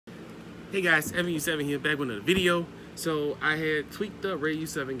Hey guys, Evan U7 here, back with another video. So I had tweaked up Ray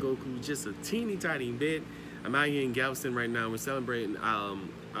U7 Goku just a teeny tiny bit. I'm out here in Galveston right now. We're celebrating,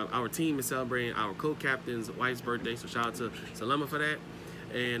 our team is celebrating our co-captain's wife's birthday. So shout out to Salama for that.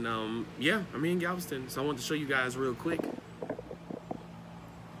 And yeah, I'm here in Galveston. So I want to show you guys real quick.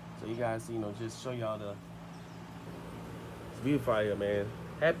 So you guys, just show y'all it's beautiful out here, man.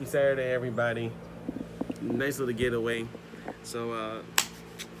 Happy Saturday, everybody. Nice little getaway. So,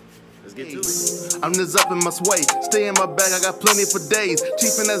 let's get to it. I'm just up in my sway. Stay in my bag, I got plenty for days.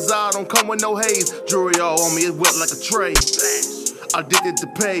 Chief and that Zod don't come with no haze. Jewelry all on me, it wet like a tray. Addicted to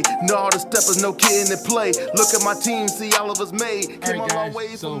pay. Know all the steppers, no kidding at play. Look at my team, see all of us made. Came a long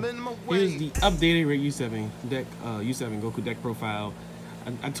way from minimum wage. Here's the updated Ray U7 deck, U7 Goku deck profile.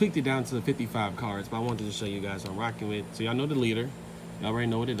 I tweaked it down to 55 cards, but I wanted to show you guys what I'm rocking with. So y'all know the leader. Y'all already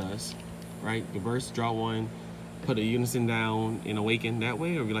know what it does, right? The burst, draw one. Put a unison down and awaken that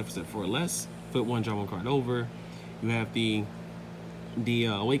way, or if you like to set 4 or less, put one, draw one card over. You have the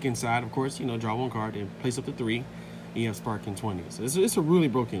awaken side, of course, draw one card and place up to 3. And you have spark in 20. So it's a really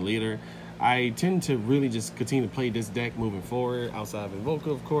broken leader. I tend to really just continue to play this deck moving forward, outside of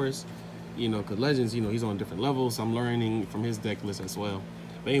GOKU, of course. Because Legends, he's on different levels, so I'm learning from his deck list as well.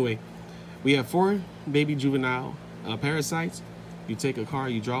 But anyway, we have 4 baby juvenile parasites. You take a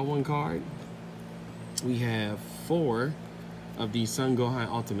card, you draw one card. We have 4 of the Son Gohan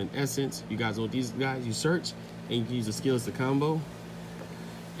Ultimate Essence. You guys know what these guys, you search and you can use the skills to combo.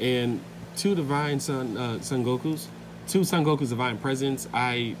 And 2 Divine Son Gokus. 2 Son Goku's Divine Presence.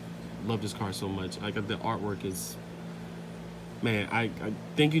 I love this card so much. Like, the artwork is, man, I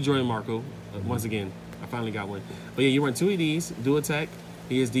thank you, Jordan Marco. Once again, I finally got one. But yeah, you run 2 of these, do attack,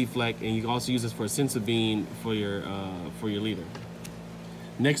 he is deflect, and you can also use this for a sense of being for your leader.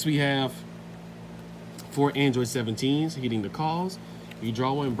 Next we have 4 Android 17s, hitting the calls. You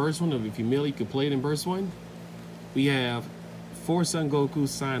draw one, burst one, or if you mill, you can play it and burst one. We have 4 Son Goku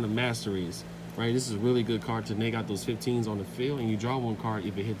Sign of Masteries, right? This is a really good card to neg out those 15s on the field, and you draw one card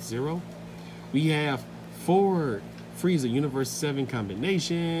if it hits 0. We have 4 Frieza Universe 7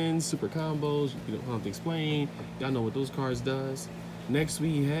 combinations, super combos. You don't have to explain. Y'all know what those cards does. Next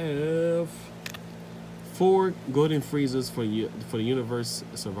we have 4 Golden Friezas for the Universe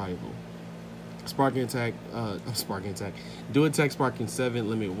Survival. Sparking attack, do attack, sparking 7,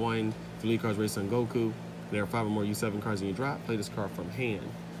 limit 1. To lead cards race on Goku. There are 5 or more U7 cards in your drop. Play this card from hand.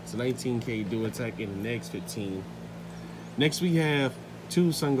 So 19k do attack in the next 15. Next we have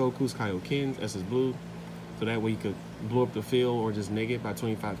 2 Son Goku's Kaioken's, SS Blue. So that way you could blow up the field or just neg it by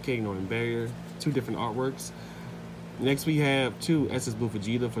 25k, ignoring barrier. 2 different artworks. Next we have 2 SS Blue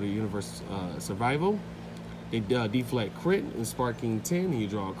Vegeta for the Universe Survival. They deflect crit and sparking 10, and you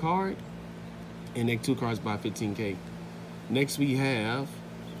draw a card. And neg 2 cards by 15k. Next we have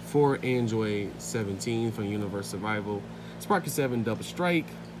 4 Android 17 from Universe Survival. Sparking 7, double strike.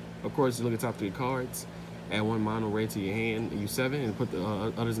 Of course, you look at top 3 cards. Add 1 mono red to your hand, U7, and put the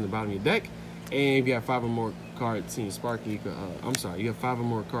others in the bottom of your deck. And if you have 5 or more cards in your sparking, you could, you have 5 or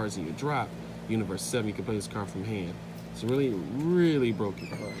more cards in your drop, Universe 7, you can play this card from hand. It's a really, really broken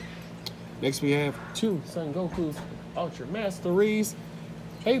card. Next we have 2 Son Goku's Ultra Masteries.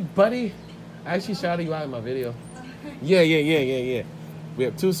 Hey, buddy. I actually shouted you out in my video. Yeah. We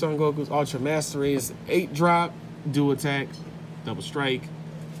have 2 Son Goku's Ultra Masteries, 8 drop, do attack, double strike,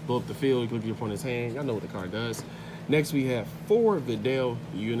 blow up the field, you can look at your opponent's hand. Y'all know what the card does. Next we have 4 Videl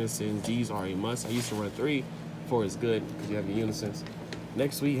Unisons. These are a must. I used to run 3. 4 is good because you have your Unisons.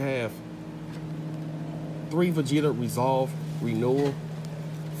 Next we have 3 Vegeta Resolve Renewal.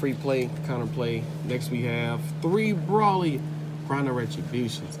 Free play, counter play. Next we have 3 Brawly Chrono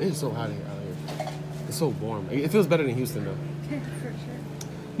Retributions. It's so hot here. It's so warm. It feels better than Houston though. For sure.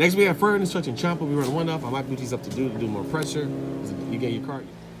 Next we have Further Instruction Champa. We run 1 up. I might boot these up to do more pressure. You get your card.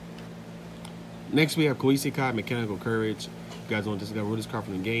 Next we have Koisekai Mechanical Courage. You guys want this guy, roll this card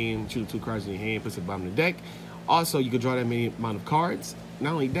from the game. Choose 2 cards in your hand, puts it at the bottom of the deck. Also, you can draw that many amount of cards.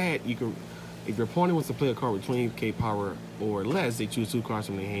 Not only that, you can, if your opponent wants to play a card with 20k power or less, they choose 2 cards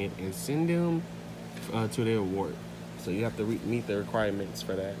from their hand and send them to their award. So you have to meet the requirements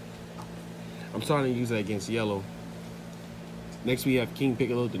for that. I'm starting to use that against yellow. Next we have King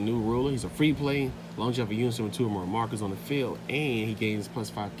Piccolo, the new ruler. He's a free play. As long as you have a unison with 2 or more markers on the field, and he gains plus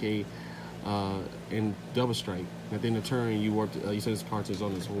 5k in double strike. At the end of the turn, you send this card to his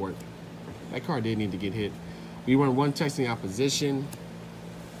owner's ward. That card did need to get hit. We run 1 texting opposition.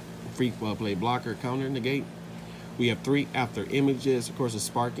 Free play blocker, counter, negate. We have 3 after images. Of course, it's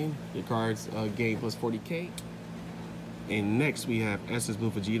sparking. Your cards gain plus 40k. And next we have SS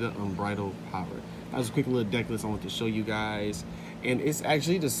Blue Vegeta Unbridled Power. That was a quick little deck list I want to show you guys. And it's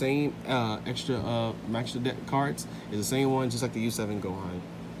actually the same extra deck cards. It's the same one, just like the U7 Gohan.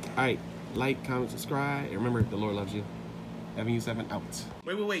 All right, like, comment, subscribe, and remember, the Lord loves you. Evan U7 out.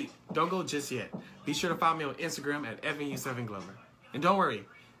 Wait. Don't go just yet. Be sure to follow me on Instagram at Evan U7 Glover. And don't worry,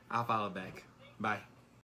 I'll follow back. Bye.